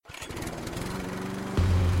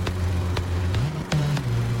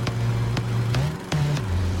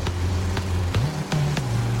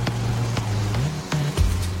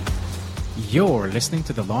You're listening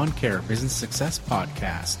to the Lawn Care Business Success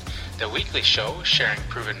Podcast, the weekly show sharing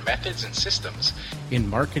proven methods and systems in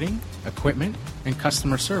marketing, equipment, and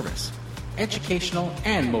customer service, educational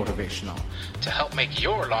and motivational, to help make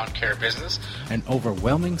your lawn care business an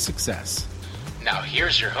overwhelming success. Now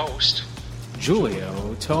here's your host,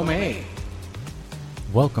 Julio Tomei.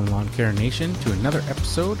 Welcome, Lawn Care Nation, to another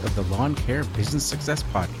episode of the Lawn Care Business Success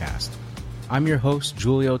Podcast. I'm your host,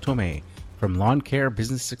 Julio Tomei, from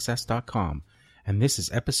LawnCareBusinessSuccess.com, and this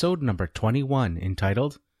is episode number 21,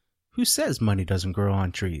 entitled, Who Says Money Doesn't Grow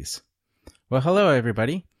on Trees? Well, hello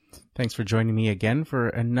everybody. Thanks for joining me again for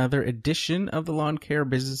another edition of the Lawn Care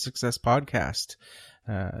Business Success Podcast.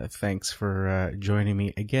 Thanks for joining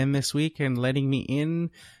me again this week and letting me in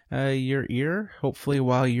your ear, hopefully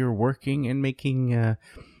while you're working and making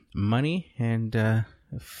money and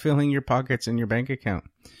filling your pockets and your bank account.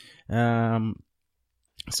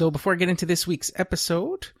 So before I get into this week's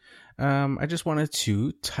episode, I just wanted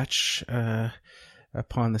to touch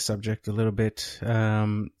upon the subject a little bit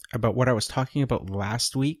about what I was talking about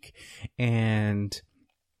last week and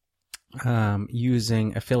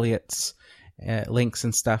using affiliates, links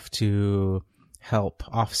and stuff to help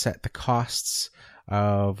offset the costs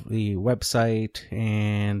of the website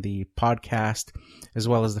and the podcast, as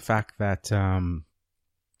well as the fact that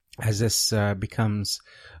as this becomes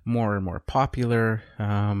more and more popular,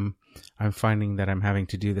 I'm finding that I'm having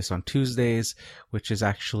to do this on Tuesdays, which is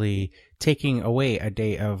actually taking away a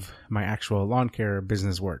day of my actual lawn care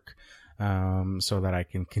business work, so that I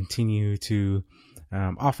can continue to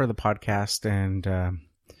offer the podcast and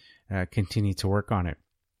continue to work on it.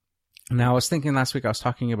 Now, I was thinking last week I was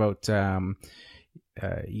talking about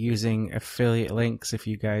using affiliate links if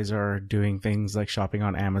you guys are doing things like shopping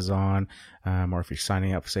on Amazon, or if you're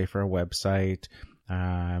signing up, say, for a website,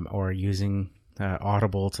 or using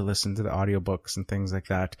Audible to listen to the audiobooks and things like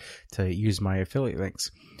that, to use my affiliate links.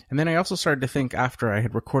 And then I also started to think, after I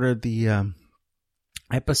had recorded the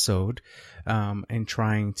episode, and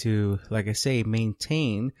trying to, like I say,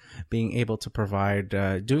 maintain being able to provide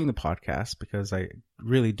doing the podcast, because I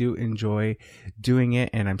really do enjoy doing it,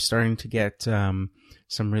 and I'm starting to get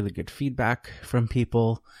some really good feedback from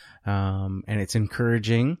people, and it's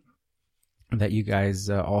encouraging that you guys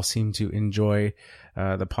all seem to enjoy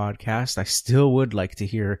the podcast. I still would like to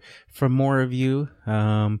hear from more of you,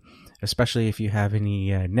 especially if you have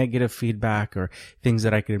any negative feedback or things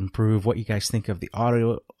that I could improve, what you guys think of the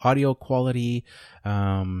audio quality,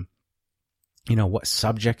 what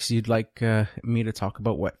subjects you'd like me to talk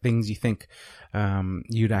about, what things you think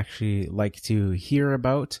you'd actually like to hear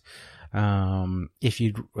about. If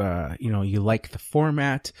you'd, you like the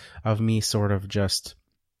format of me sort of just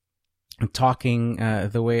talking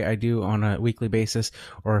the way I do on a weekly basis,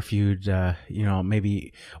 or if you'd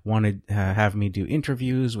maybe want to have me do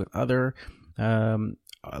interviews with other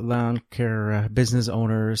lawn care business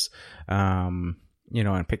owners, and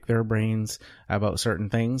pick their brains about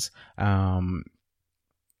certain things.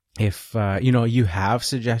 If you have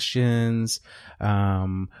suggestions,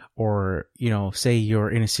 or say you're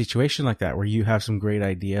in a situation like that where you have some great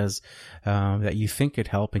ideas that you think could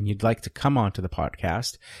help, and you'd like to come onto the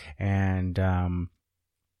podcast and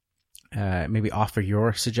maybe offer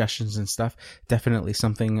your suggestions and stuff, definitely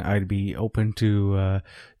something I'd be open to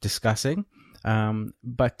discussing.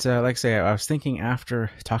 But like I say, I was thinking,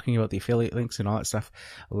 after talking about the affiliate links and all that stuff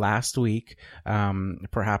last week,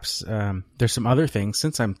 perhaps there's some other things,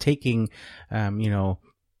 since I'm taking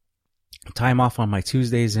time off on my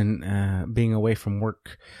Tuesdays and being away from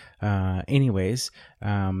work anyways,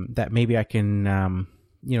 that maybe I can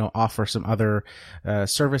offer some other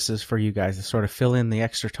services for you guys to sort of fill in the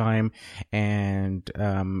extra time and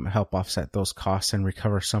help offset those costs and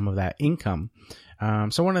recover some of that income.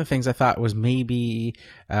 So one of the things I thought was maybe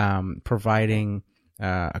providing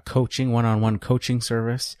a one-on-one coaching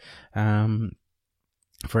service.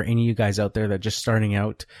 For any of you guys out there that are just starting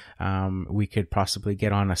out, we could possibly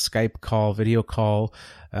get on a Skype call, video call,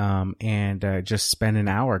 and just spend an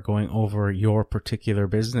hour going over your particular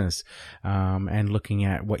business, and looking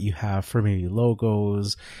at what you have for maybe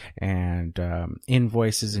logos and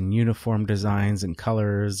invoices and uniform designs and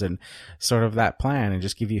colors and sort of that plan, and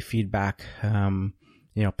just give you feedback,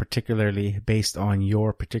 particularly based on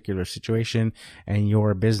your particular situation and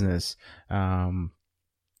your business.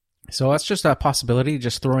 So that's just a possibility,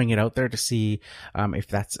 just throwing it out there to see if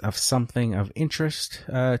that's of something of interest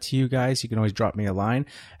to you guys. You can always drop me a line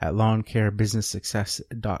at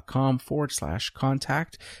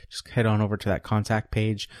lawncarebusinesssuccess.com/contact. Just head on over to that contact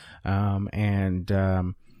page, and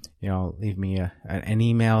leave me an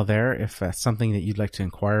email there if that's something that you'd like to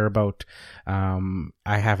inquire about. I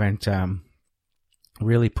haven't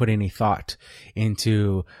really put any thought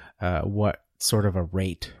into what sort of a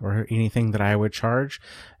rate or anything that I would charge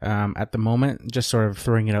at the moment. Just sort of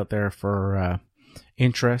throwing it out there for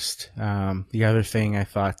interest. The other thing I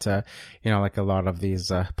thought, like a lot of these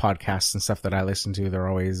podcasts and stuff that I listen to, they're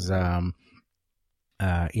always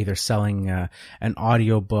either selling an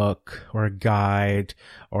audiobook or a guide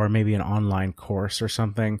or maybe an online course or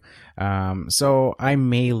something. So I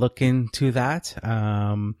may look into that.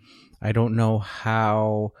 I don't know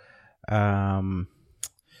how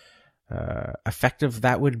effective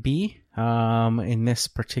that would be in this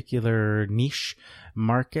particular niche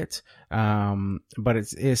market, but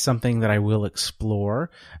it is something that I will explore.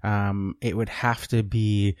 It would have to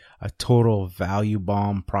be a total value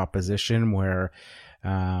bomb proposition where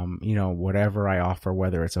whatever I offer,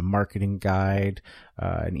 whether it's a marketing guide,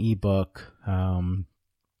 an ebook,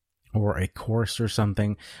 or a course or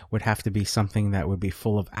something, would have to be something that would be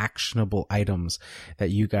full of actionable items that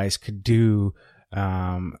you guys could do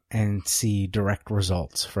and see direct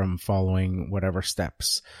results from following whatever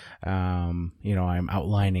steps I'm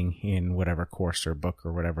outlining in whatever course or book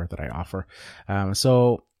or whatever that I offer.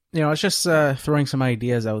 So it's just throwing some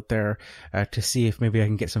ideas out there to see if maybe I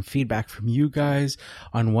can get some feedback from you guys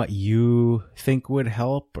on what you think would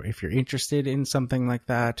help, or if you're interested in something like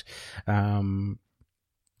that.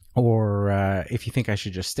 Or if you think I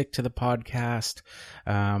should just stick to the podcast,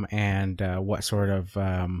 and what sort of,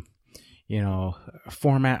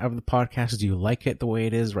 format of the podcast. Do you like it the way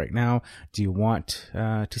it is right now? Do you want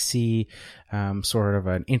to see sort of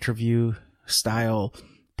an interview style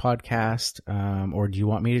podcast, or do you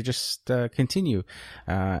want me to just continue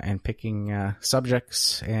and picking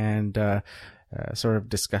subjects and sort of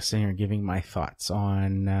discussing or giving my thoughts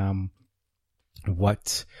on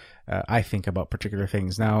what I think about particular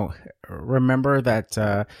things? Now, remember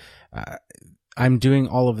that I'm doing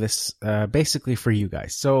all of this basically for you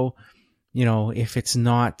guys. So, if it's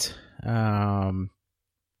not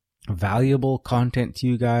valuable content to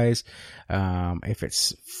you guys, if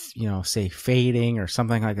it's, say fading or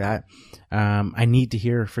something like that, I need to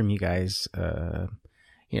hear from you guys, so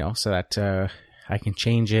that I can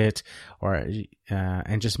change it or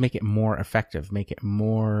and just make it more effective, make it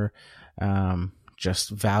more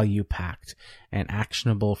just value packed and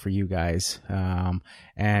actionable for you guys,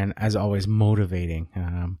 and as always motivating.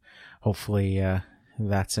 Hopefully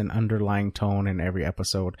that's an underlying tone in every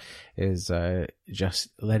episode, is just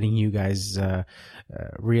letting you guys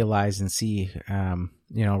realize and see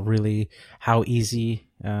really how easy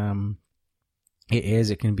it is.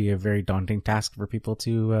 It can be a very daunting task for people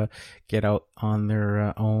to get out on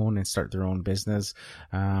their own and start their own business.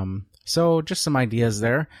 So just some ideas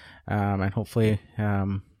there, and hopefully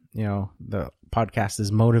the podcast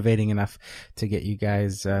is motivating enough to get you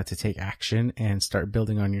guys to take action and start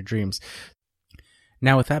building on your dreams.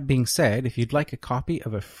 Now, with that being said, if you'd like a copy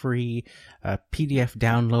of a free PDF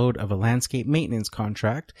download of a landscape maintenance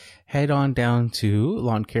contract, head on down to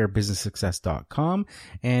lawncarebusinesssuccess.com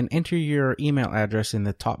and enter your email address in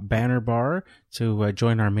the top banner bar to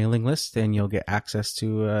join our mailing list, and you'll get access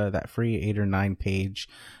to that free 8 or 9 page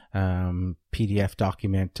PDF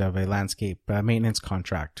document of a landscape maintenance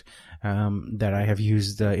contract that I have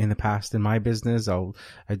used in the past in my business. I'll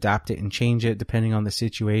adapt it and change it depending on the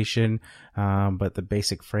situation, but the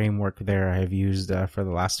basic framework there I have used for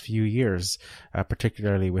the last few years,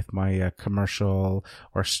 particularly with my commercial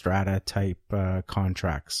or strata type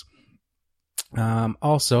contracts.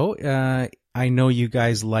 Also, I know you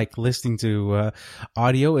guys like listening to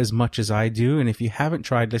audio as much as I do, and if you haven't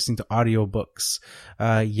tried listening to audiobooks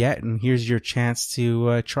yet, and here's your chance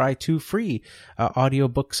to try 2 free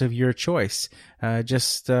audiobooks of your choice.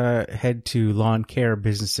 Just head to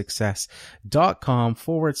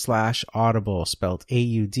lawncarebusinesssuccess.com/audible, spelled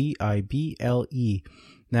AUDIBLE.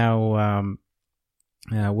 Now,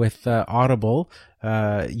 with Audible,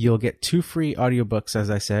 you'll get 2 free audiobooks, as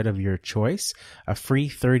I said, of your choice, a free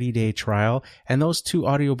 30-day trial, and those 2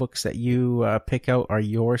 audiobooks that you pick out are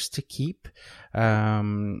yours to keep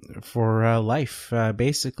for life,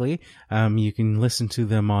 basically. You can listen to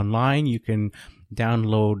them online. You can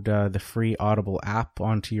download the free Audible app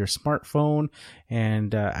onto your smartphone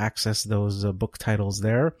and access those book titles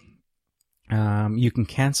there. You can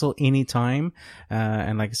cancel anytime,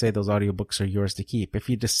 and like I say, those audiobooks are yours to keep. If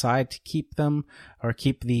you decide to keep them or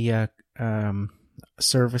keep the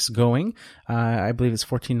service going, I believe it's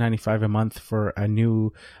 $14.95 a month for a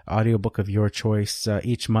new audiobook of your choice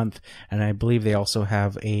each month, and I believe they also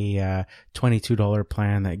have a $22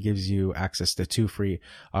 plan that gives you access to 2 free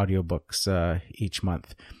audiobooks each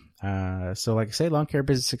month. So like I say,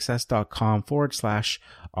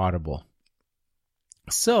 lawncarebusinesssuccess.com/audible.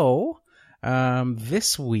 So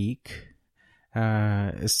This week,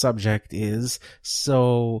 subject is,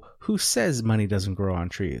 so who says money doesn't grow on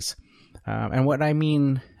trees? And what I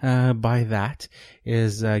mean by that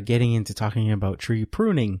is getting into talking about tree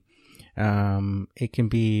pruning. It can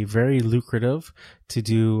be very lucrative to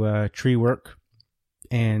do tree work,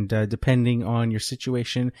 and depending on your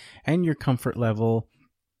situation and your comfort level,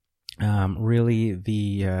 really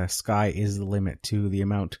the sky is the limit to the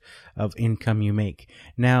amount of income you make.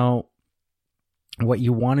 Now, what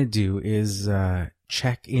you want to do is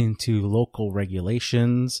check into local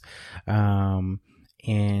regulations,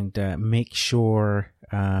 and make sure,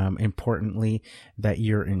 importantly, that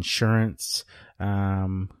your insurance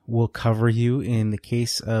will cover you in the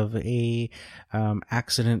case of a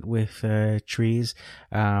accident with trees.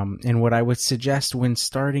 And what I would suggest when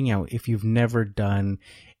starting out, if you've never done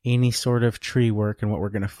any sort of tree work, and what we're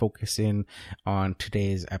going to focus in on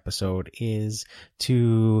today's episode is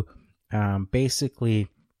to basically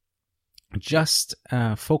just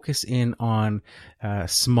focus in on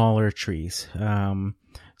smaller trees.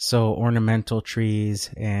 So ornamental trees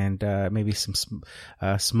and maybe some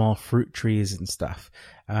small fruit trees and stuff.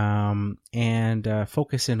 And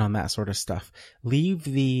focus in on that sort of stuff. Leave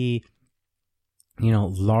the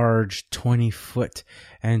large 20-foot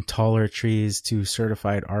and taller trees to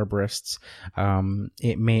certified arborists.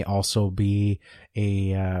 It may also be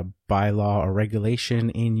a bylaw or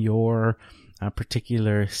regulation in your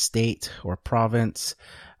particular state or province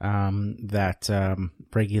that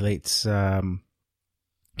regulates,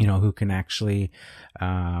 who can actually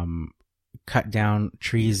cut down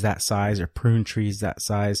trees that size or prune trees that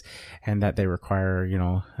size, and that they require,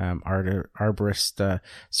 arborist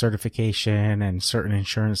certification and certain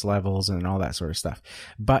insurance levels and all that sort of stuff.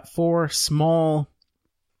 But for small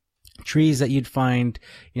trees that you'd find,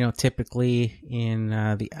 typically in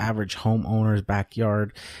the average homeowner's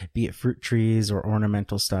backyard, be it fruit trees or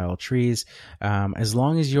ornamental style trees, as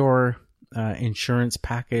long as your insurance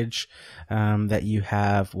package that you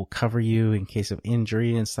have will cover you in case of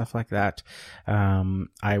injury and stuff like that,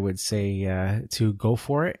 I would say to go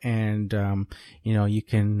for it. And you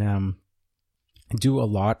can do a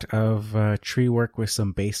lot of tree work with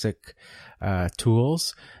some basic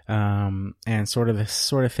tools, and the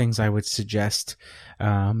sort of things I would suggest.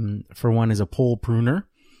 For one is a pole pruner.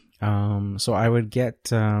 So I would get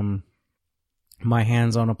my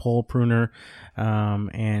hands on a pole pruner,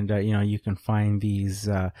 and you can find these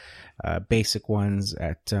basic ones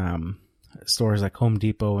at stores like Home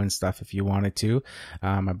Depot and stuff if you wanted to.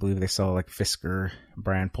 I believe they sell like Fisker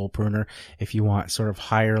brand pole pruner. If you want sort of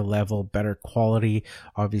higher level, better quality,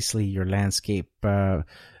 obviously your landscape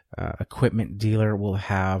equipment dealer will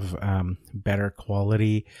have better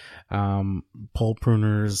quality pole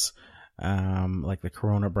pruners, like the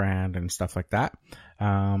Corona brand and stuff like that.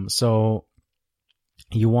 So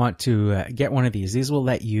you want to get one of these. These will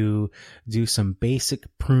let you do some basic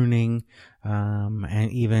pruning,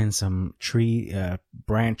 and even some tree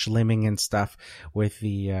branch limbing and stuff with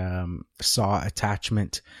the saw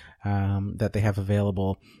attachment that they have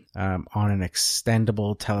available on an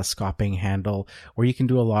extendable telescoping handle, where you can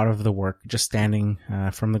do a lot of the work just standing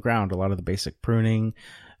from the ground, a lot of the basic pruning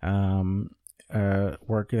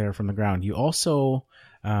work there from the ground. You also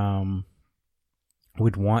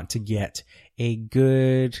would want to get a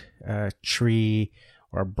good tree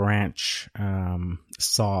or branch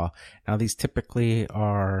saw. Now these typically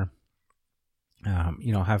are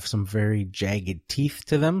have some very jagged teeth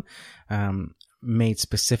to them, made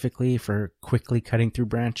specifically for quickly cutting through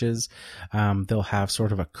branches. They'll have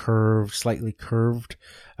sort of a slightly curved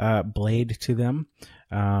blade to them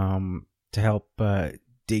to help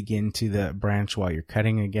dig into the branch while you're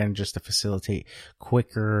cutting, again just to facilitate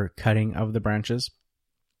quicker cutting of the branches.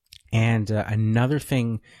 And another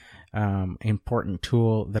thing, important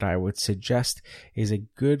tool that I would suggest is a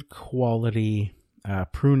good quality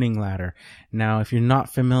pruning ladder. Now, if you're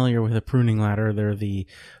not familiar with a pruning ladder, they're the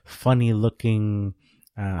funny looking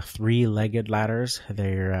three-legged ladders.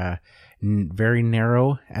 They're very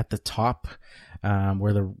narrow at the top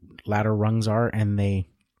where the ladder rungs are, and they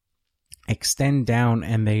extend down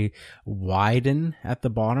and they widen at the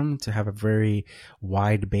bottom to have a very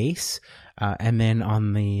wide base. And then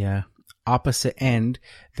on the opposite end,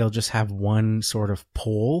 they'll just have one sort of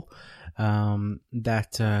pole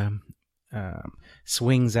that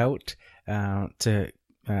swings out to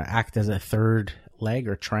act as a third leg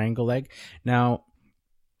or triangle leg. Now,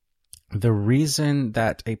 the reason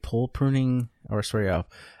that a pruning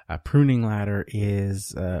ladder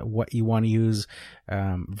is what you want to use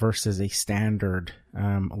versus a standard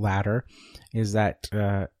ladder is that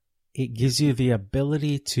it gives you the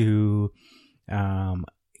ability to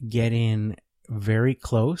get in very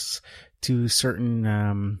close to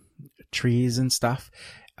certain trees and stuff.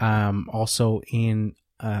 Also in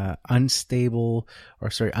uneven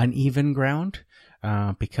ground,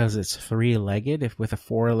 because it's 3-legged. If with a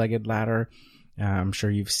 4-legged ladder, I'm sure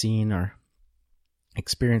you've seen or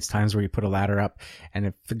experienced times where you put a ladder up and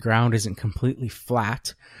if the ground isn't completely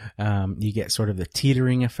flat, you get sort of the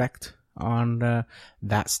teetering effect on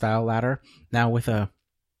that style ladder. Now with a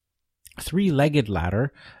 3-legged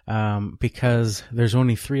ladder, because there's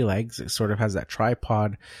only 3 legs, it sort of has that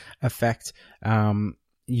tripod effect.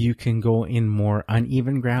 You can go in more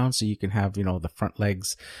uneven ground, so you can have, the front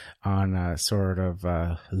legs on a sort of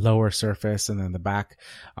lower surface and then the back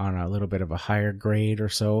on a little bit of a higher grade or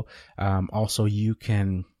so. Also, you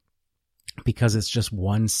can, because it's just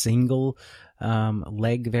one single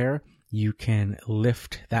leg there, you can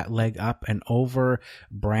lift that leg up and over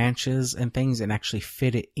branches and things and actually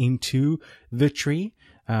fit it into the tree.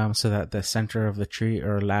 So that the center of the tree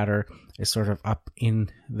or ladder is sort of up in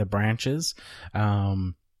the branches,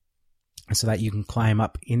 so that you can climb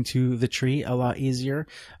up into the tree a lot easier.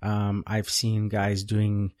 I've seen guys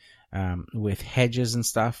doing with hedges and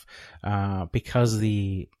stuff, because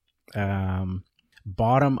the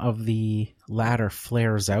bottom of the ladder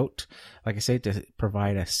flares out, like I said, to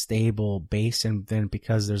provide a stable base, and then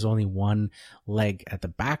because there's only one leg at the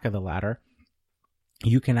back of the ladder,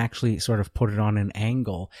 you can actually sort of put it on an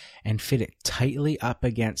angle and fit it tightly up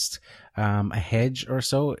against a hedge or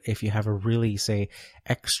so. If you have a really, say,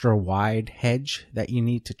 extra wide hedge that you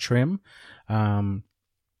need to trim,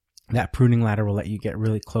 that pruning ladder will let you get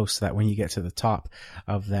really close so that when you get to the top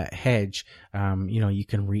of that hedge, you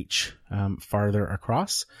can reach farther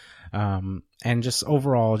across. And just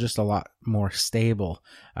overall, just a lot more stable.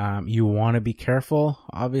 You want to be careful,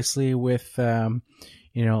 obviously, with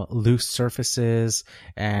loose surfaces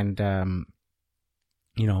and,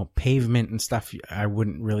 pavement and stuff. I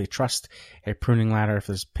wouldn't really trust a pruning ladder if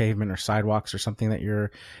there's pavement or sidewalks or something that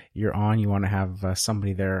you're on. You want to have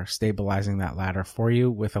somebody there stabilizing that ladder for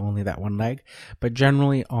you with only that one leg. But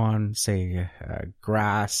generally on, say,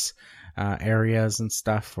 grass areas and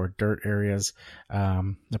stuff, or dirt areas,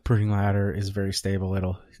 the pruning ladder is very stable.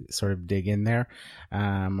 It'll sort of dig in there.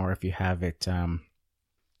 Or if you have it,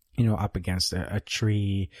 up against a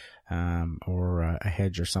tree, or a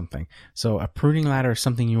hedge or something. So a pruning ladder is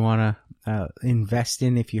something you want to invest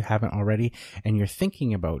in if you haven't already, and you're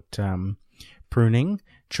thinking about pruning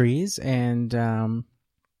trees. And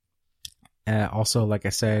also, like I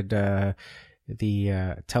said,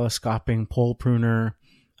 the telescoping pole pruner,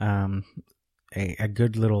 a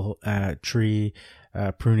good little tree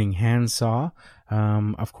pruning handsaw.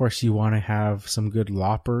 Of course, you want to have some good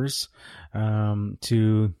loppers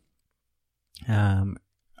to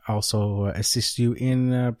also assist you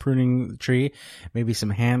in pruning the tree. Maybe some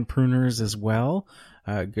hand pruners as well.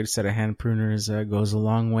 A good set of hand pruners goes a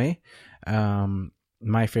long way.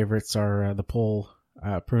 My favorites are the pole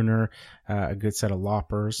pruner, a good set of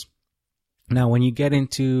loppers. Now, when you get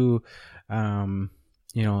into some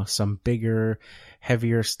bigger,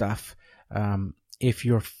 heavier stuff, if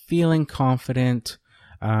you're feeling confident,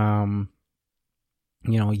 using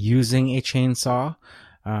a chainsaw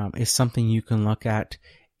is something you can look at.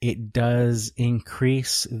 It does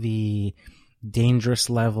increase the dangerous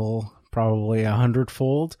level probably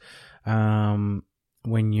 100-fold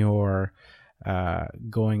when you're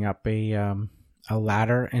going up a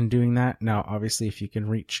ladder and doing that. Now, obviously, if you can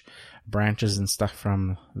reach branches and stuff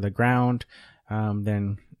from the ground,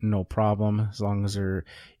 then no problem, as long as you're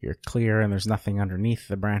clear and there's nothing underneath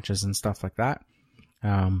the branches and stuff like that.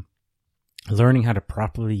 Learning how to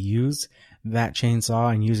properly use that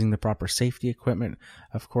chainsaw and using the proper safety equipment,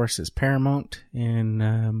 of course, is paramount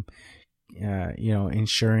in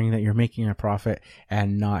ensuring that you're making a profit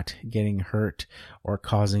and not getting hurt or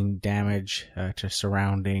causing damage to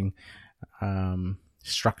surrounding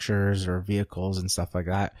structures or vehicles and stuff like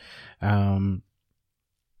that.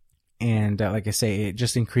 And like I say, it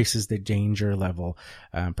just increases the danger level,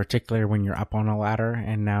 particularly when you're up on a ladder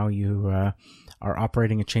and now you are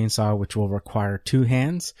operating a chainsaw, which will require 2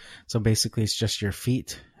 hands. So basically it's just your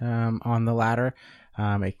feet on the ladder.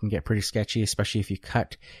 It can get pretty sketchy, especially if you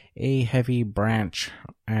cut a heavy branch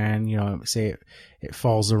and, say it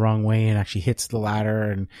falls the wrong way and actually hits the ladder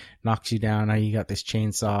and knocks you down. Now you got this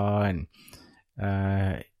chainsaw and,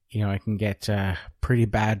 it can get pretty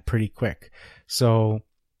bad pretty quick. So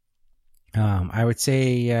I would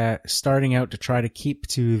say starting out to try to keep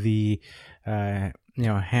to the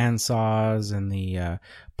hand saws and the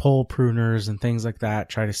pole pruners and things like that.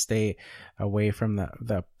 Try to stay away from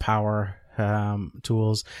the power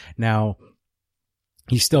tools. Now,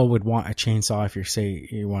 you still would want a chainsaw if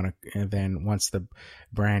you want to, and then once the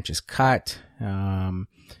branch is cut, and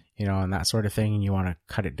that sort of thing, and you want to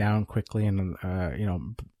cut it down quickly and,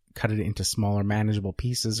 cut it into smaller manageable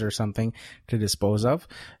pieces or something to dispose of.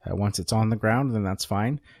 Once it's on the ground, then that's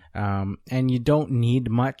fine. And you don't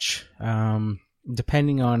need much,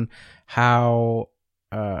 depending on how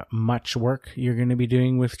much work you're going to be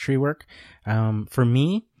doing with tree work. For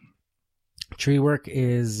me, tree work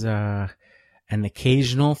is an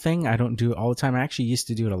occasional thing. I don't do it all the time. I actually used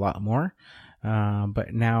to do it a lot more.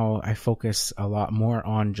 But now I focus a lot more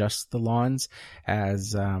on just the lawns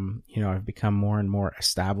as, I've become more and more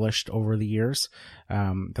established over the years.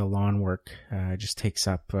 The lawn work, just takes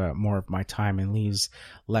up, more of my time and leaves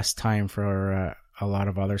less time for, a lot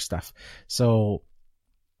of other stuff. So,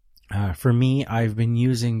 for me, I've been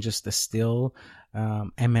using just the Stihl,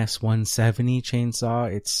 MS-170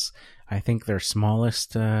 chainsaw. It's, I think, their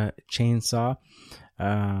smallest, chainsaw,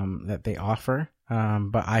 that they offer.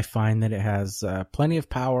 But I find that it has plenty of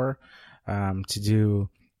power to do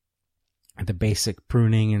the basic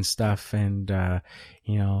pruning and stuff, and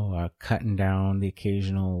cutting down the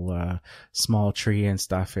occasional small tree and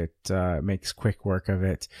stuff. It makes quick work of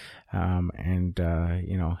it, and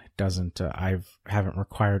it doesn't. Haven't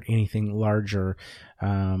required anything larger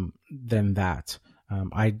than that.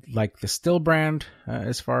 I like the Stihl brand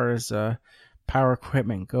as far as power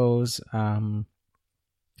equipment goes.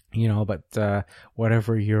 But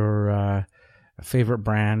whatever your favorite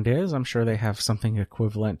brand is, I'm sure they have something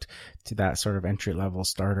equivalent to that sort of entry-level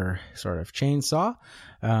starter sort of chainsaw.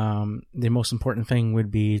 The most important thing would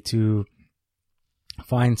be to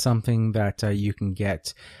find something that you can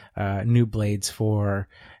get new blades for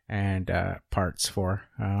and parts for.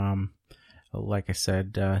 Like I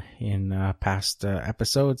said in past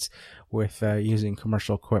episodes, with using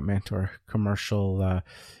commercial equipment or commercial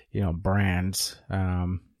brands,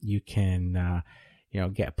 you can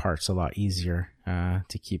get parts a lot easier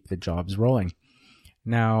to keep the jobs rolling.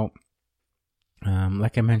 Now,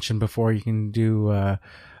 like I mentioned before, you can do a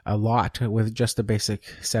lot with just a basic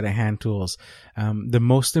set of hand tools. The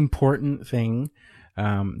most important thing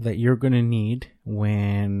that you're going to need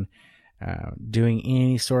when doing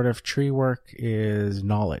any sort of tree work is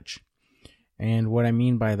knowledge. And what I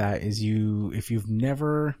mean by that is, if you've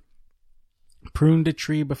never pruned a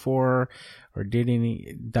tree before or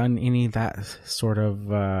done any of that sort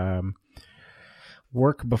of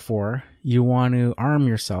work before, you want to arm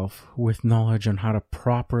yourself with knowledge on how to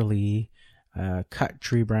properly cut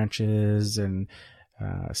tree branches and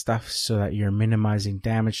stuff so that you're minimizing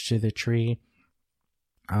damage to the tree.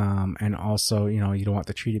 And also, you don't want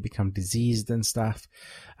the tree to become diseased and stuff.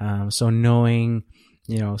 So knowing,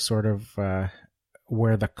 sort of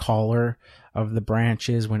where the collar of the branch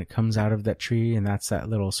is when it comes out of that tree, and that's that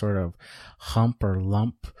little sort of hump or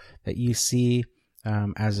lump that you see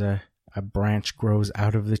as a branch grows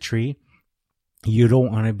out of the tree. You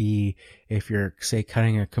don't want to be, if you're, say,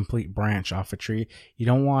 cutting a complete branch off a tree, you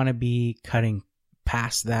don't want to be cutting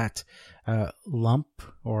past that lump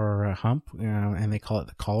or a hump, and they call it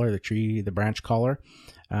the collar, the branch collar.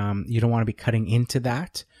 You don't want to be cutting into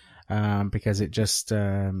that because it just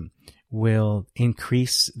will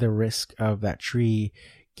increase the risk of that tree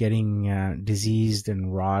getting diseased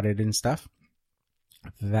and rotted and stuff.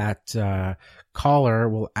 That collar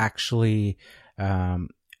will actually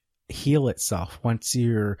heal itself when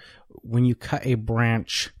you cut a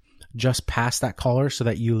branch just past that collar, so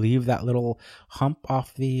that you leave that little hump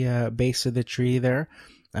off the base of the tree there.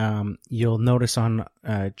 You'll notice on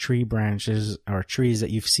tree branches or trees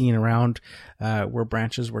that you've seen around where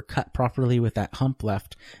branches were cut properly with that hump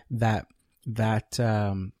left, that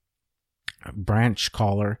branch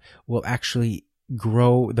collar will actually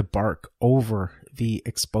grow the bark over the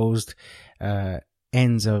exposed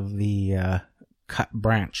ends of the cut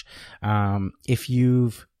branch. If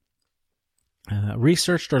you've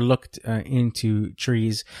researched or looked into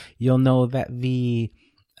trees, you'll know that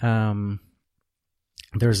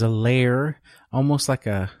there's a layer, almost like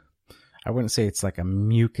I wouldn't say it's like a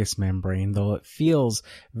mucus membrane, though it feels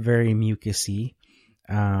very mucusy.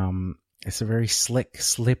 It's a very slick,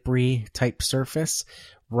 slippery type surface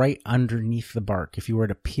right underneath the bark. If you were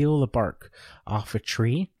to peel the bark off a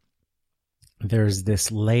tree, there's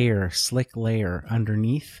this slick layer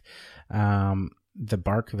underneath the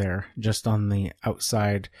bark there, just on the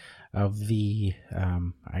outside of the,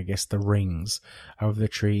 the rings of the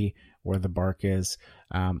tree where the bark is.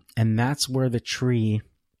 And that's where the tree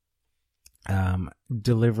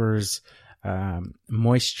delivers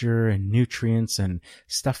moisture and nutrients and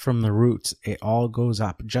stuff from the roots, it all goes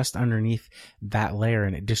up just underneath that layer,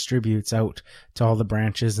 and it distributes out to all the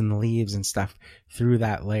branches and the leaves and stuff through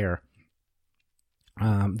that layer.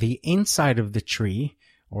 The inside of the tree,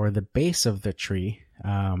 or the base of the tree,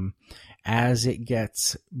 as it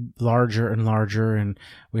gets larger and larger, and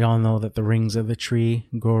we all know that the rings of the tree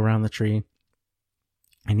go around the tree,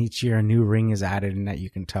 and each year a new ring is added, and that you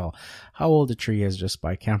can tell how old a tree is just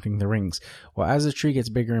by counting the rings. Well, as the tree gets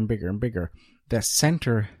bigger and bigger and bigger, the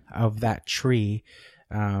center of that tree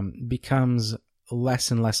becomes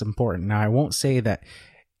less and less important. Now, I won't say that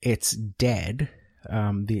it's dead,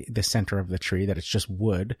 the center of the tree, that it's just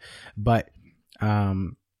wood, but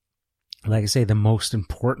like I say, the most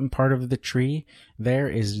important part of the tree there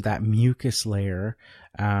is that mucus layer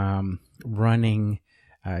running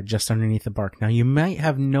just underneath the bark. Now, you might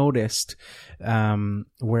have noticed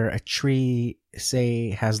where a tree,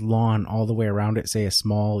 say, has lawn all the way around it, say a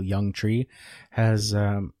small young tree has,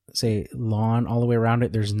 say, lawn all the way around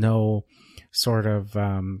it. There's no sort of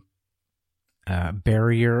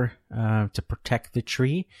barrier to protect the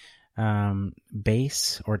tree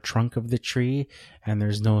base or trunk of the tree, and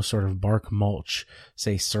there's no sort of bark mulch,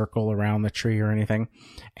 say, circle around the tree or anything,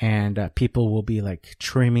 and people will be like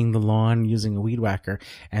trimming the lawn using a weed whacker,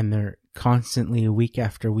 and they're constantly, week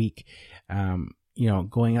after week,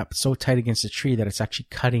 going up so tight against the tree that it's actually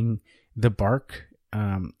cutting the bark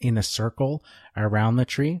in a circle around the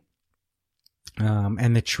tree.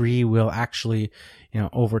 And the tree will actually,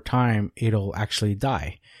 over time, it'll actually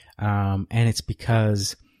die. And it's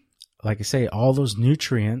because, like I say, all those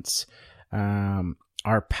nutrients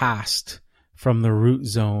are passed from the root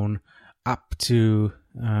zone up to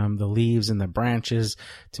the leaves and the branches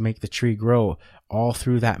to make the tree grow, all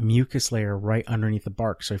through that mucus layer right underneath the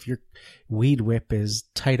bark. So if your weed whip is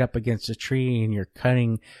tight up against a tree and you're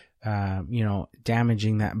cutting,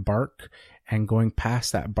 damaging that bark and going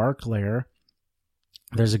past that bark layer,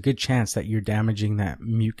 there's a good chance that you're damaging that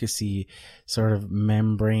mucousy sort of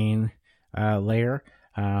membrane layer.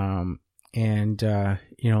 The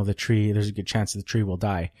tree, there's a good chance the tree will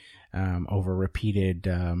die over repeated,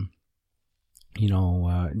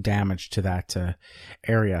 damage to that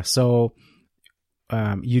area. So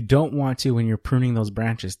you don't want to, when you're pruning those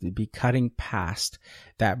branches, to be cutting past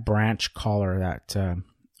that branch collar, that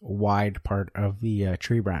wide part of the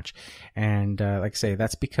tree branch. And like I say,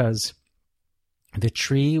 that's because the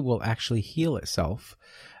tree will actually heal itself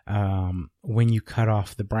when you cut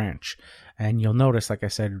off the branch. And you'll notice, like I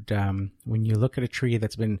said, when you look at a tree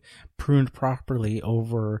that's been pruned properly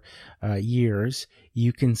over years,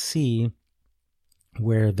 you can see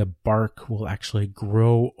where the bark will actually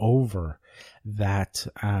grow over that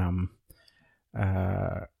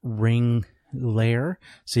ring layer.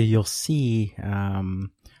 So you'll see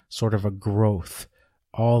sort of a growth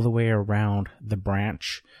all the way around the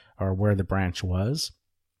branch, or where the branch was.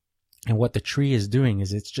 And what the tree is doing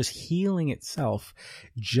is it's just healing itself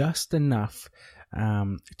just enough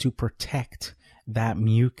to protect that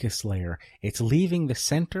mucus layer. It's leaving the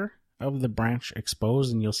center of the branch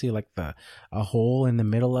exposed, and you'll see like a hole in the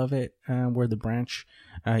middle of it where the branch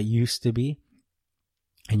used to be.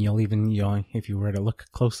 And you'll even, if you were to look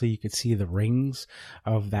closely, you could see the rings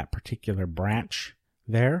of that particular branch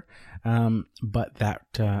there. But that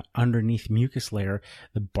underneath mucus layer,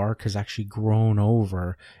 the bark has actually grown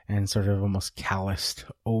over and sort of almost calloused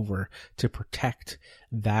over to protect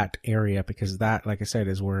that area, because that, like I said,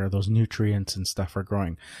 is where those nutrients and stuff are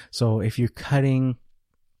growing. So if you're cutting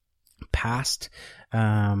past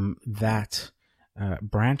that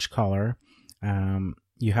branch collar,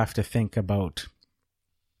 you have to think about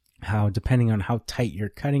how, depending on how tight you're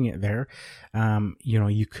cutting it there,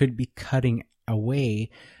 you could be cutting away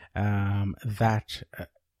that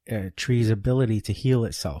tree's ability to heal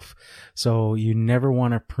itself. So you never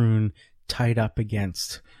want to prune tight up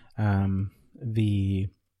against the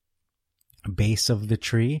base of the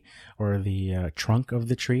tree or the trunk of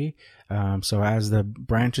the tree. So as the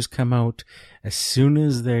branches come out, as soon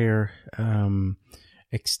as they're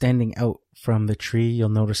extending out from the tree, you'll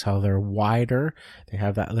notice how they're wider. They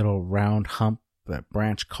have that little round hump, that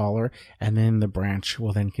branch collar, and then the branch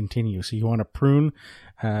will then continue. So you want to prune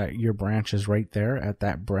your branches right there at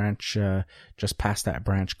that branch, just past that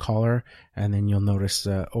branch collar, and then you'll notice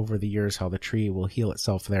over the years how the tree will heal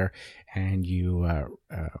itself there, and you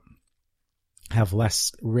have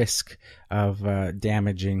less risk of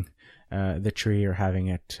damaging the tree or having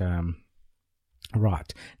it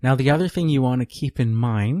rot. Now, the other thing you want to keep in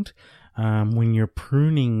mind when you're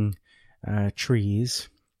pruning trees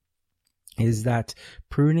is that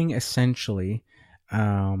pruning essentially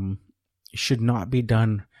should not be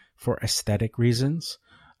done for aesthetic reasons.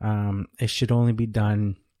 It should only be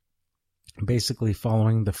done basically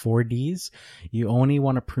following the 4Ds. You only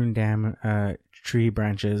want to prune tree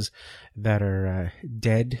branches that are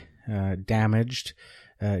dead, damaged,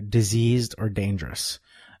 diseased, or dangerous.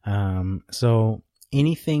 So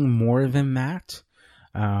anything more than that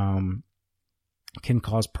can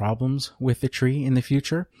cause problems with the tree in the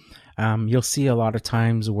future. You'll see a lot of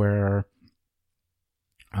times where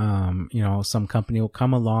some company will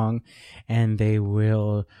come along and they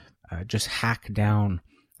will just hack down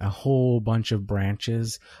a whole bunch of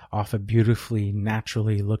branches off a beautifully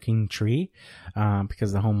naturally looking tree,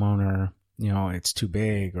 because the homeowner, it's too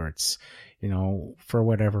big, or it's, for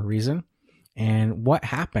whatever reason. And what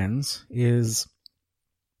happens is,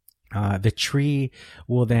 the tree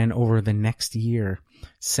will then over the next year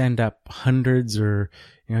send up hundreds or,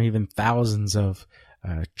 even thousands of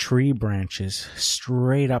tree branches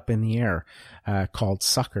straight up in the air, called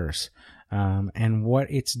suckers. And what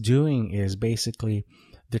it's doing is basically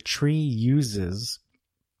the tree uses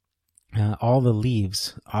all the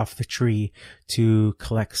leaves off the tree to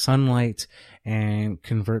collect sunlight and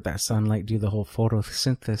convert that sunlight, do the whole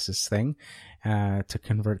photosynthesis thing, to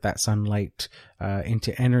convert that sunlight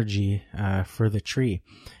into energy for the tree.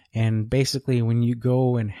 And basically when you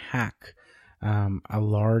go and hack a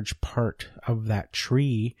large part of that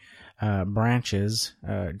tree branches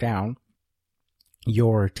down,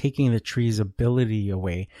 you're taking the tree's ability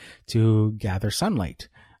away to gather sunlight,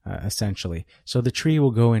 essentially. So the tree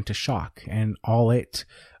will go into shock, and all it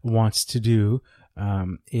wants to do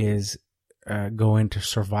is go into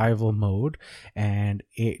survival mode, and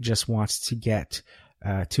it just wants to get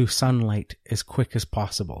to sunlight as quick as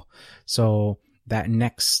possible. So that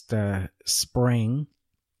next spring,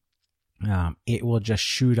 it will just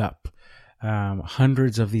shoot up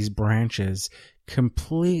hundreds of these branches,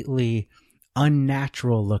 completely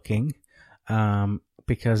unnatural looking,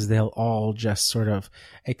 because they'll all just sort of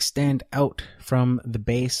extend out from the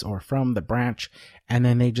base or from the branch, and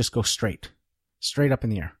then they just go straight up in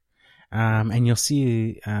the air. And you'll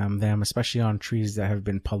see them, especially on trees that have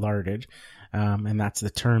been pollarded, and that's the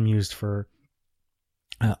term used for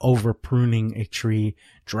over pruning a tree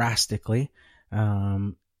drastically.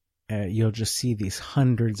 You'll just see these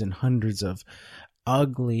hundreds and hundreds of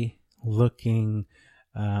ugly looking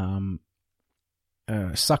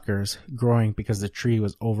suckers growing because the tree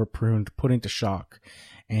was over pruned, put into shock,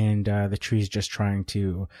 and the tree's just trying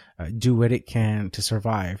to do what it can to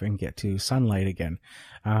survive and get to sunlight again.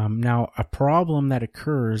 Now, a problem that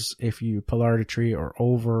occurs if you pollard a tree or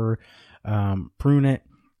over prune it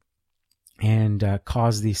and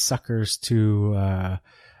cause these suckers to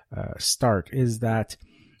start is that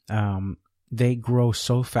they grow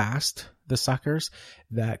so fast, the suckers,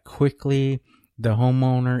 that quickly the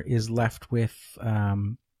homeowner is left with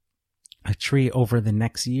a tree over the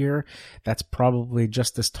next year that's probably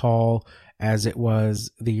just as tall as it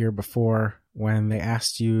was the year before when they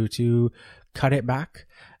asked you to cut it back.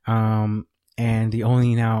 And the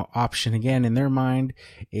only now option again in their mind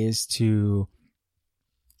is to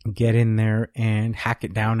get in there and hack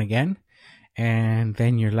it down again. And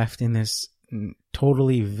then you're left in this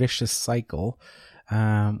totally vicious cycle,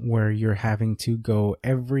 where you're having to go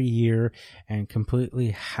every year and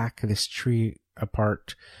completely hack this tree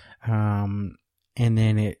apart. And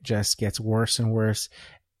then it just gets worse and worse.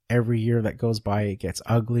 Every year that goes by, it gets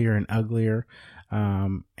uglier and uglier.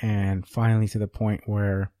 And finally to the point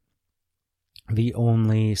where the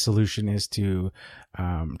only solution is to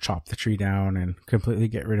chop the tree down and completely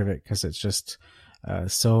get rid of it, because it's just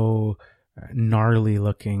so gnarly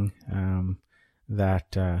looking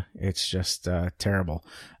that it's just terrible.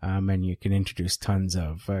 And you can introduce tons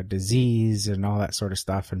of disease and all that sort of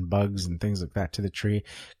stuff, and bugs and things like that to the tree,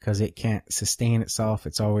 because it can't sustain itself.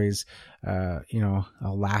 It's always a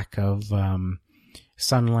lack of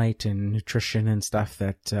sunlight and nutrition and stuff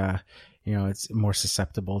that it's more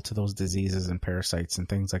susceptible to those diseases and parasites and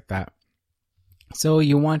things like that. So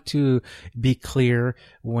you want to be clear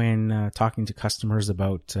when talking to customers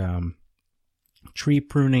about tree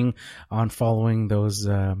pruning on following those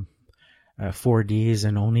 4Ds,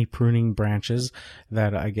 and only pruning branches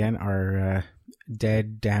that again are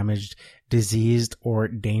dead, damaged, diseased, or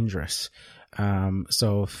dangerous.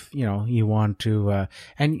 So if, you want to,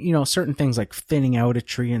 and certain things like thinning out a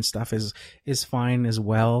tree and stuff is fine as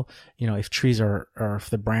well. If trees or if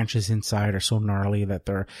the branches inside are so gnarly that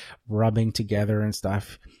they're rubbing together and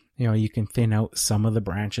stuff, you can thin out some of the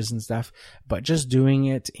branches and stuff, but just doing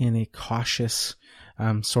it in a cautious,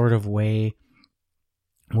 sort of way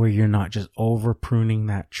where you're not just over pruning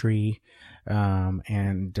that tree,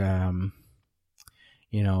 and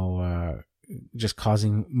just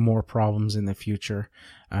causing more problems in the future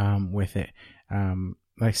with it.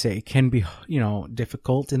 Like I say, it can be,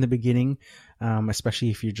 difficult in the beginning, especially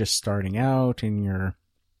if you're just starting out and you're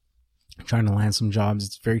trying to land some jobs.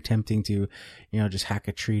 It's very tempting to, just hack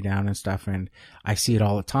a tree down and stuff. And I see it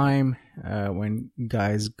all the time when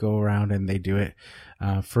guys go around and they do it.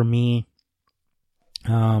 For me,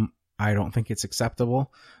 I don't think it's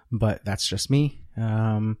acceptable, but that's just me.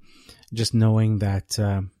 Just knowing that,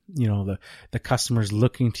 the customer's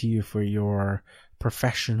looking to you for your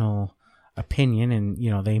professional opinion,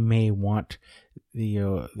 and, they may want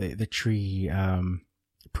the tree,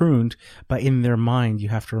 pruned, but in their mind, you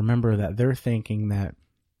have to remember that they're thinking that,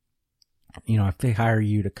 if they hire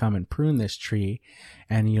you to come and prune this tree,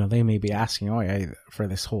 and, they may be asking, for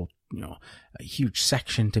this whole, a huge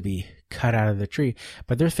section to be cut out of the tree,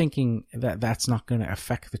 but they're thinking that that's not going to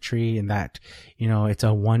affect the tree, and that, it's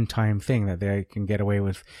a one-time thing, that they can get away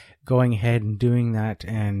with going ahead and doing that,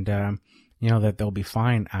 and, that they'll be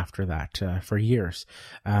fine after that, for years.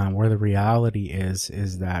 Where the reality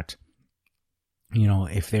is that,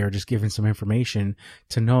 if they're just given some information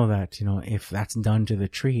to know that, if that's done to the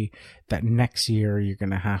tree, that next year you're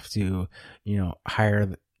going to have to,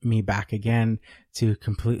 hire me back again to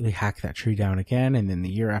completely hack that tree down again. And then the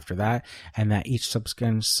year after that, and that each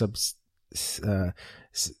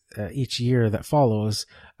each year that follows,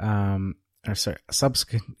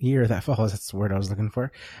 subsequent year that follows, that's the word I was looking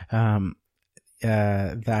for,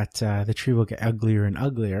 that the tree will get uglier and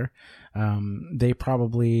uglier. They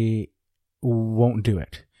probably won't do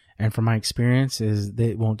it. And from my experience is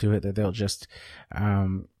they won't do it, that they'll just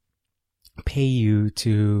pay you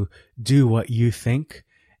to do what you think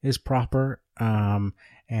is proper, and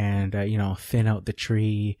thin out the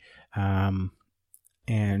tree, and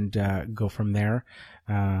go from there,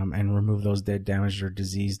 and remove those dead, damaged, or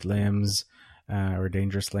diseased limbs, or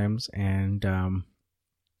dangerous limbs, and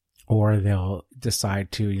or they'll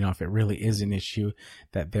decide to, if it really is an issue,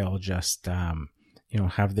 that they'll just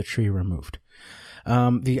have the tree removed.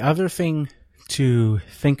 The other thing to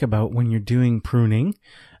think about when you're doing pruning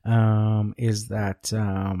is that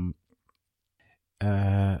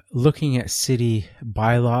looking at city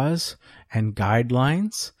bylaws and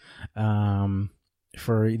guidelines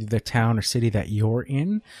for the town or city that you're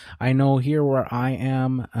in. I know here where I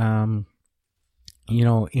am,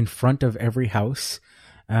 in front of every house,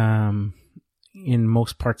 in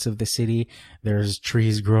most parts of the city, there's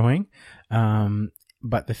trees growing.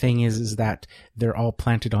 But the thing is that they're all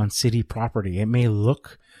planted on city property. It may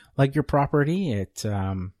look like your property. It,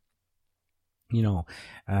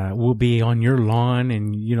 will be on your lawn,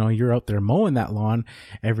 and, you're out there mowing that lawn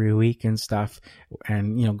every week and stuff,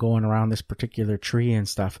 and, going around this particular tree and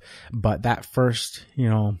stuff. But that first,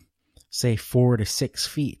 say 4 to 6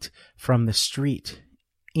 feet from the street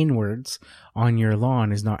inwards on your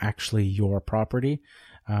lawn is not actually your property.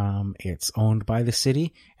 It's owned by the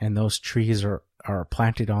city, and those trees are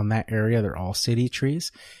planted on that area. They're all city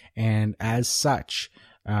trees. And as such,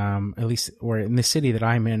 at least or in the city that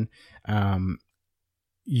I'm in,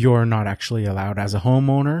 you're not actually allowed as a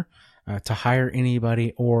homeowner to hire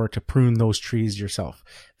anybody or to prune those trees yourself.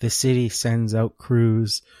 The city sends out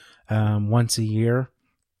crews once a year,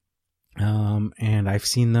 and I've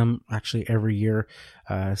seen them actually every year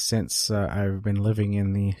since I've been living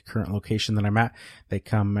in the current location that I'm at. They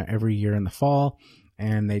come every year in the fall,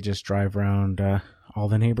 and they just drive around all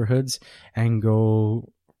the neighborhoods and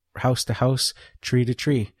go house to house, tree to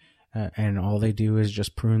tree. And all they do is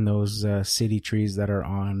just prune those city trees that are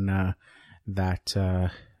on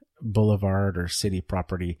that boulevard or city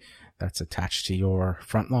property that's attached to your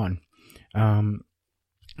front lawn.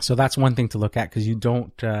 So that's one thing to look at, because you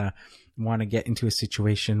don't want to get into a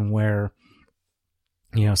situation where,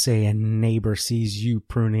 say a neighbor sees you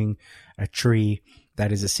pruning a tree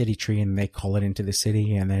that is a city tree and they call it into the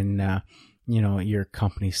city, and then your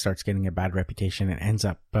company starts getting a bad reputation and ends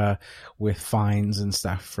up with fines and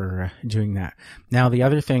stuff for doing that. Now, the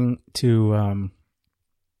other thing to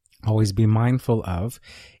always be mindful of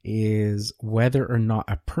is whether or not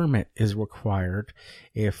a permit is required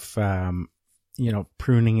if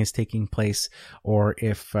pruning is taking place, or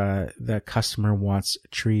if the customer wants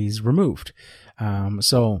trees removed.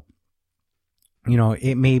 So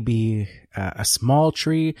it may be a small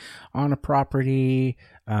tree on a property,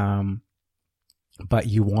 but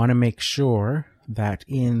you want to make sure that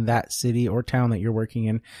in that city or town that you're working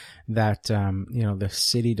in, that, the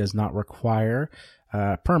city does not require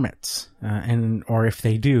permits, or if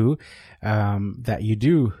they do, that you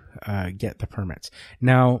do get the permits.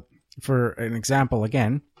 Now, for an example,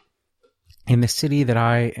 again, in the city that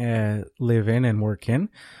I live in and work in,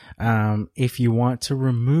 if you want to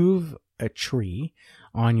remove a tree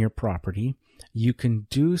on your property, you can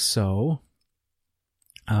do so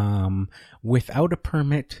without a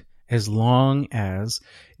permit, as long as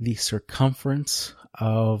the circumference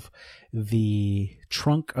of the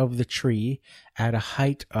trunk of the tree at a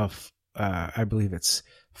height of, I believe it's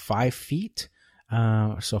 5 feet.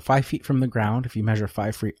 So 5 feet from the ground, if you measure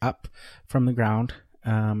 5 feet up from the ground,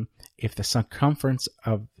 if the circumference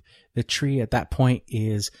of the tree at that point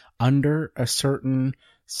is under a certain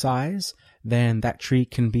size, then that tree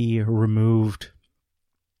can be removed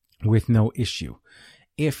with no issue.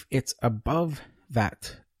 If it's above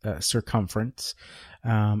that circumference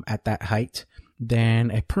at that height,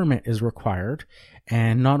 then a permit is required.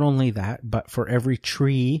 And not only that, but for every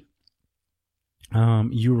tree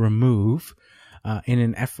you remove, in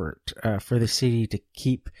an effort for the city to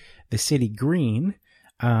keep the city green,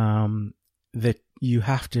 that you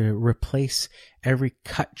have to replace every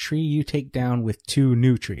cut tree you take down with 2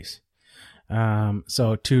 new trees.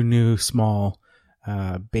 So 2 new small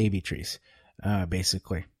baby trees,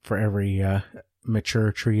 basically, for every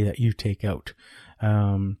mature tree that you take out.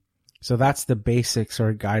 So that's the basic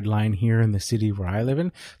sort of guideline here in the city where I live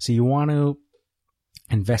in. So you want to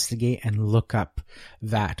investigate and look up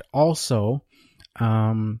that. Also,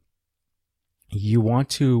 you want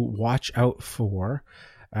to watch out for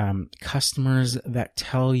customers that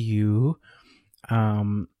tell you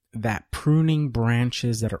that pruning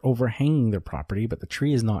branches that are overhanging their property, but the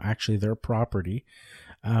tree is not actually their property.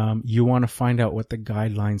 You want to find out what the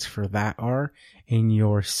guidelines for that are in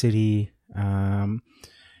your city, and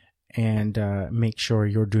make sure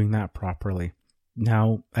you're doing that properly.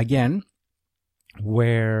 Now, again,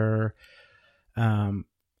 where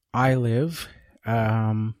I live,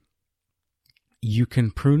 you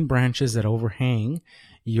can prune branches that overhang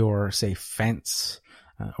your, say, fence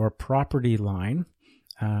or property line,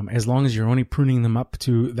 as long as you're only pruning them up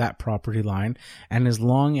to that property line, and as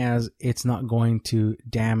long as it's not going to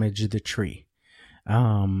damage the tree,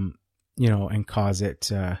 and cause it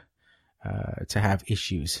to have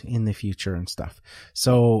issues in the future and stuff.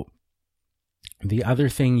 So the other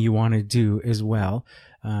thing you want to do as well,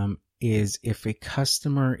 is if a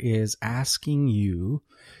customer is asking you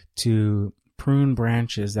to prune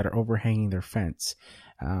branches that are overhanging their fence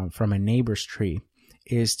from a neighbor's tree,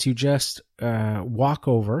 is to just walk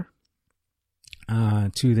over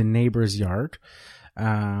to the neighbor's yard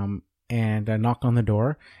and knock on the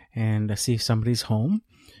door and see if somebody's home,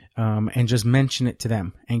 and just mention it to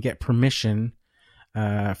them and get permission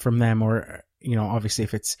from them, or obviously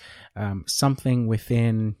if it's something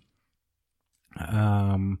within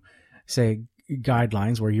say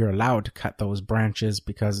guidelines where you're allowed to cut those branches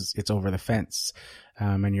because it's over the fence,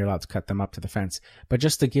 and you're allowed to cut them up to the fence, but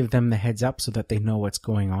just to give them the heads up so that they know what's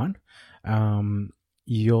going on.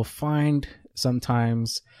 You'll find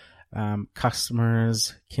sometimes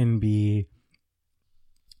customers can be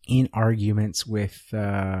in arguments with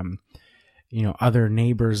other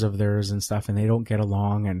neighbors of theirs and stuff, and they don't get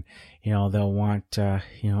along, and they'll want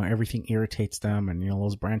everything irritates them, and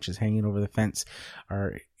those branches hanging over the fence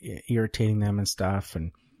are irritating them and stuff,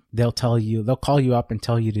 and they'll call you up and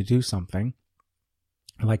tell you to do something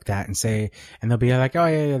like that, and they'll be like, oh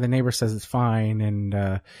yeah, the neighbor says it's fine, and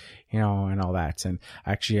and all that. And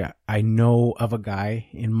actually, I know of a guy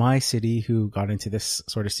in my city who got into this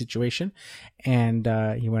sort of situation, and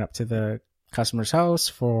he went up to the customer's house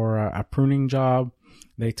for a pruning job.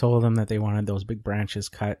 They told him that they wanted those big branches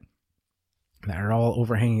cut that are all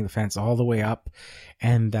overhanging the fence all the way up,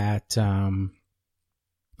 and that to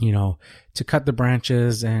cut the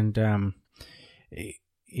branches, and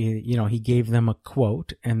he gave them a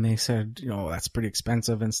quote, and they said, that's pretty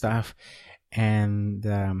expensive and stuff.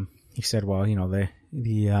 And he said, well,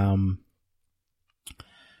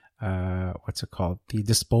 what's it called? The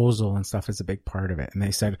disposal and stuff is a big part of it. And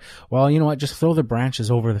they said, well, you know what? Just throw the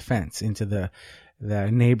branches over the fence into the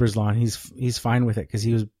neighbor's lawn. He's fine with it, because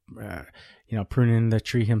he was, pruning the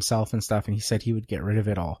tree himself and stuff. And he said he would get rid of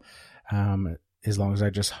it all, as long as I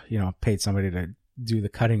just, paid somebody to do the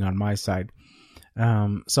cutting on my side.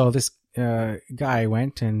 So this guy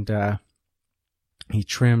went and he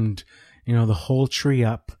trimmed, the whole tree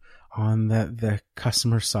up on the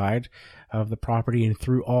customer side of the property and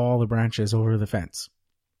threw all the branches over the fence.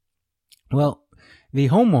 Well, the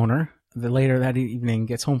homeowner, later that evening,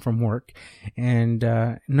 gets home from work and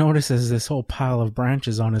notices this whole pile of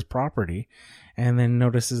branches on his property, and then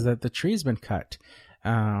notices that the tree's been cut.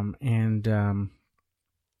 The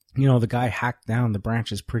guy hacked down the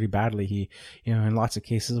branches pretty badly. He, in lots of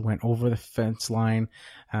cases went over the fence line,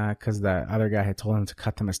 cause the other guy had told him to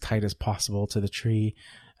cut them as tight as possible to the tree,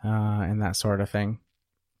 and that sort of thing.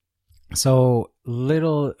 So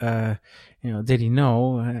little, did he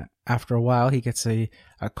know, after a while he gets a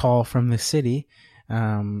call from the city,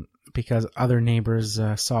 because other neighbors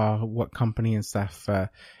saw what company and stuff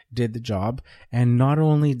did the job. And not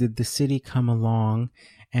only did the city come along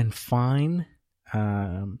and fine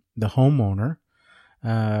the homeowner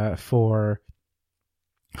for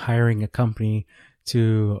hiring a company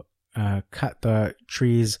to cut the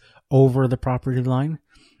trees over the property line,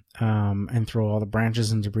 and throw all the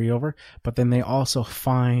branches and debris over, but then they also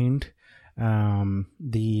fined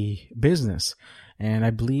the business. And I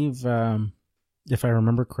believe, if I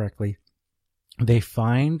remember correctly, they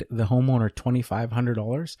fined the homeowner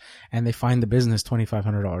 $2,500 and they fined the business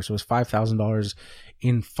 $2,500. So it was $5,000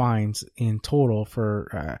 in fines in total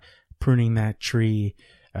for pruning that tree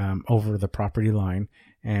over the property line,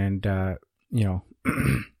 and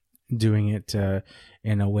doing it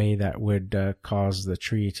in a way that would cause the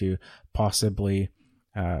tree to possibly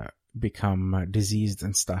become diseased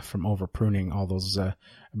and stuff from over pruning all those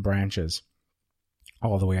branches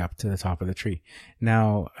all the way up to the top of the tree.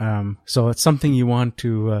 Now, so it's something you want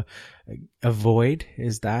to avoid,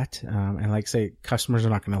 is that, and like say, customers are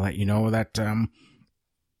not going to let you know that,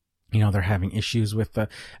 they're having issues with a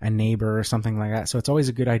neighbor or something like that. So it's always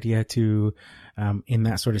a good idea to, in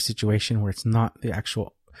that sort of situation where it's not the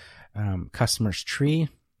actual customer's tree,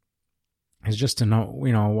 is just to know,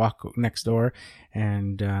 walk next door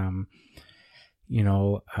and,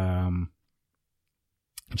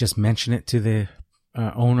 just mention it to the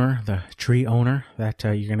owner, the tree owner, that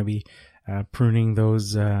you're going to be pruning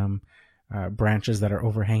those branches that are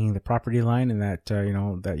overhanging the property line, and that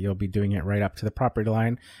that you'll be doing it right up to the property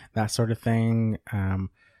line, that sort of thing.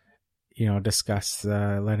 Discuss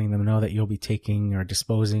letting them know that you'll be taking or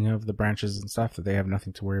disposing of the branches and stuff, that they have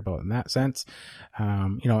nothing to worry about in that sense.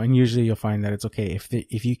 And usually you'll find that it's okay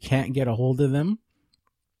if you can't get a hold of them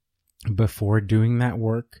before doing that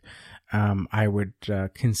work. I would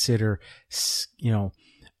consider, scheduling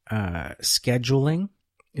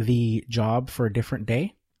the job for a different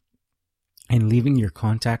day and leaving your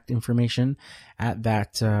contact information at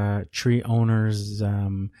that tree owner's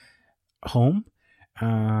home,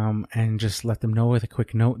 and just let them know with a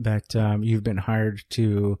quick note that you've been hired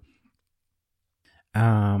to,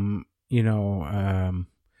 prune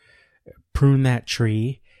that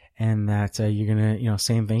tree, and that you're gonna,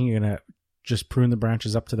 same thing, you're gonna just prune the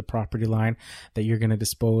branches up to the property line, that you're going to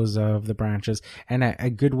dispose of the branches. And a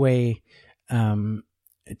good way to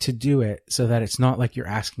do it, so that it's not like you're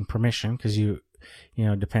asking permission, because you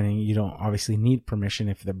don't obviously need permission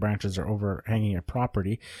if the branches are overhanging your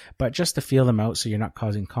property, but just to feel them out so you're not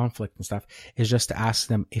causing conflict and stuff, is just to ask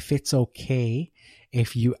them if it's okay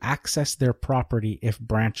if you access their property if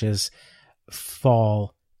branches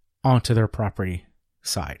fall onto their property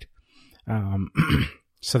side.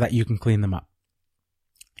 So that you can clean them up.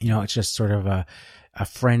 It's just sort of a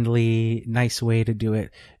friendly, nice way to do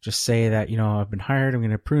it. Just say that, I've been hired, I'm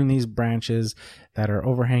going to prune these branches that are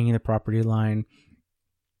overhanging the property line.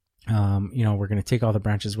 We're going to take all the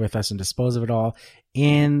branches with us and dispose of it all.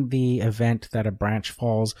 In the event that a branch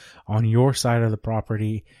falls on your side of the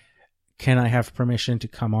property, can I have permission to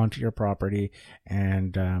come onto your property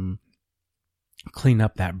and clean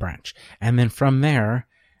up that branch? And then from there,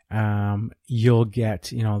 you'll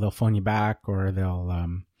get, they'll phone you back, or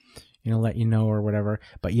they'll, let you know or whatever,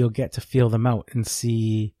 but you'll get to feel them out and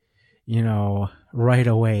see, right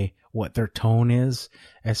away what their tone is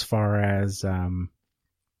as far as, how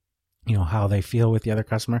they feel with the other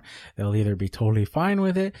customer. They'll either be totally fine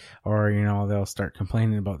with it, or, they'll start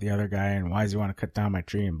complaining about the other guy and why does he want to cut down my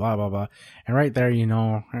tree and blah, blah, blah. And right there, I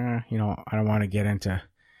don't want to get into,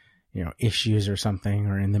 issues or something,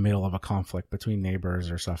 or in the middle of a conflict between neighbors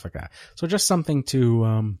or stuff like that. So just something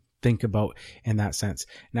to think about in that sense.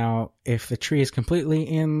 Now, if the tree is completely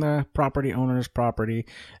in the property owner's property,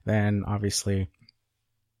 then obviously,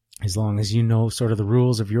 as long as you know sort of the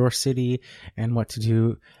rules of your city and what to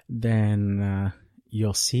do, then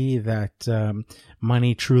you'll see that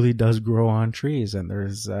money truly does grow on trees, and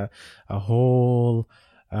there's a whole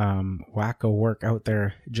whack of work out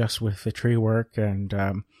there just with the tree work and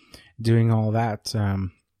doing all that.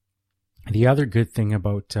 The other good thing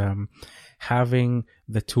about having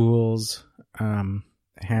the tools,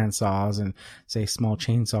 hand saws and say small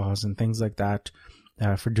chainsaws and things like that,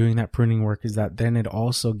 for doing that pruning work, is that then it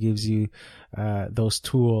also gives you those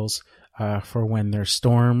tools for when there's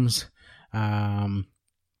storms,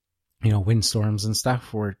 windstorms and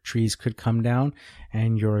stuff, where trees could come down,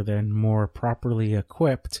 and you're then more properly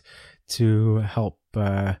equipped to help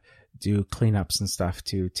do cleanups and stuff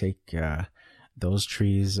to take those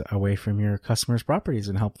trees away from your customers' properties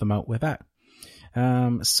and help them out with that.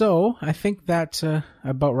 So I think that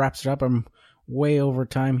about wraps it up. I'm way over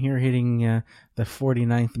time here, hitting the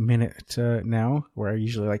 49th minute now, where I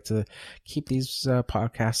usually like to keep these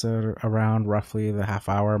podcasts around roughly the half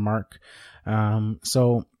hour mark.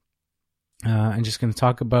 So I'm just going to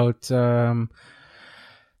talk about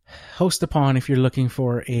Hostupon. If you're looking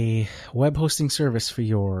for a web hosting service for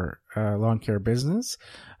your lawn care business,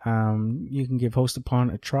 you can give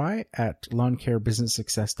Hostupon a try at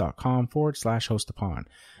lawncarebusinesssuccess.com/Hostupon.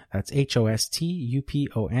 That's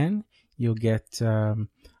HOSTUPON. You'll get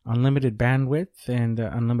unlimited bandwidth and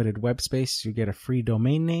unlimited web space. You get a free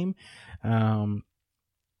domain name and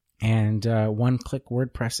one-click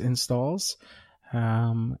WordPress installs.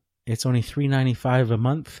 It's only $3.95 a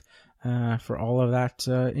month for all of that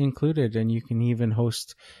included, and you can even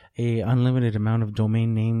host a unlimited amount of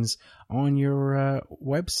domain names on your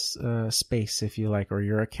web space if you like, or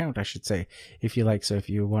your account, I should say, if you like. So if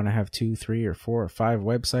you want to have 2, 3, or 4 or 5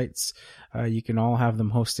 websites, you can all have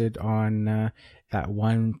them hosted on that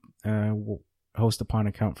one Hostupon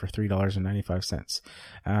account for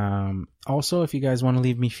 $3.95. Also, if you guys want to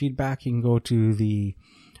leave me feedback, you can go to the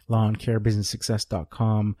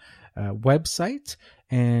lawncarebusinesssuccess.com website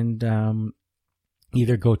and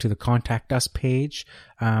either go to the Contact Us page,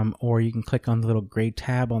 or you can click on the little gray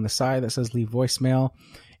tab on the side that says Leave Voicemail,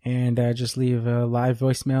 and just leave a live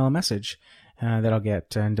voicemail message that I'll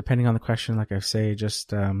get. And depending on the question, like I say,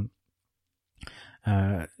 just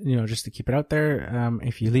just to keep it out there,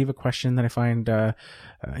 if you leave a question that I find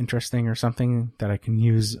interesting or something that I can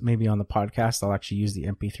use maybe on the podcast, I'll actually use the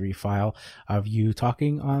MP3 file of you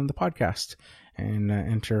talking on the podcast and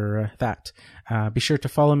enter that. Be sure to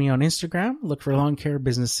follow me on Instagram. Look for Lawn Care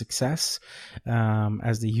Business Success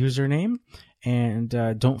as the username. And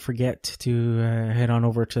don't forget to head on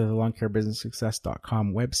over to the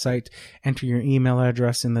lawncarebusinesssuccess.com website. Enter your email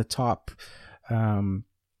address in the top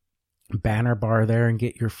banner bar there and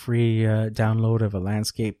get your free download of a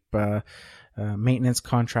landscape maintenance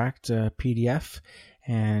contract PDF,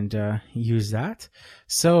 and use that.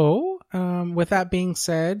 So with that being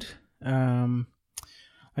said,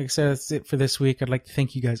 like I said, that's it for this week. I'd like to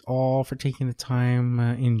thank you guys all for taking the time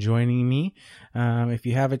in joining me. If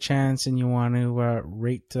you have a chance and you want to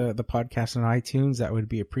rate the podcast on iTunes, that would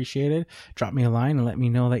be appreciated. Drop me a line and let me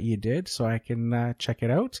know that you did so I can check it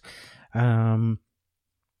out.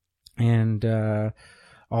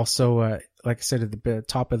 Also, like I said at the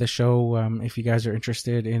top of the show, if you guys are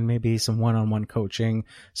interested in maybe some one-on-one coaching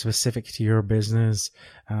specific to your business,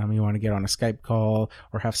 you want to get on a Skype call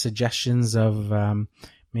or have suggestions of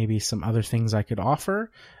maybe some other things I could offer,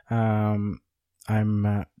 I'm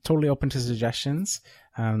totally open to suggestions.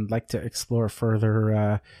 I'd like to explore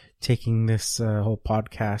further taking this whole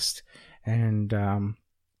podcast and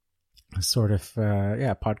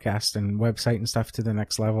podcast and website and stuff to the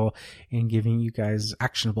next level, and giving you guys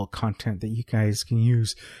actionable content that you guys can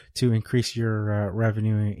use to increase your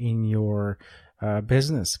revenue in your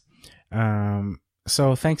business.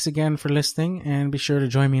 So thanks again for listening, and be sure to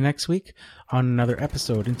join me next week on another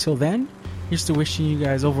episode. Until then, here's to wishing you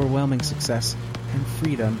guys overwhelming success and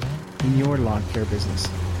freedom in your lawn care business.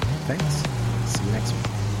 Thanks.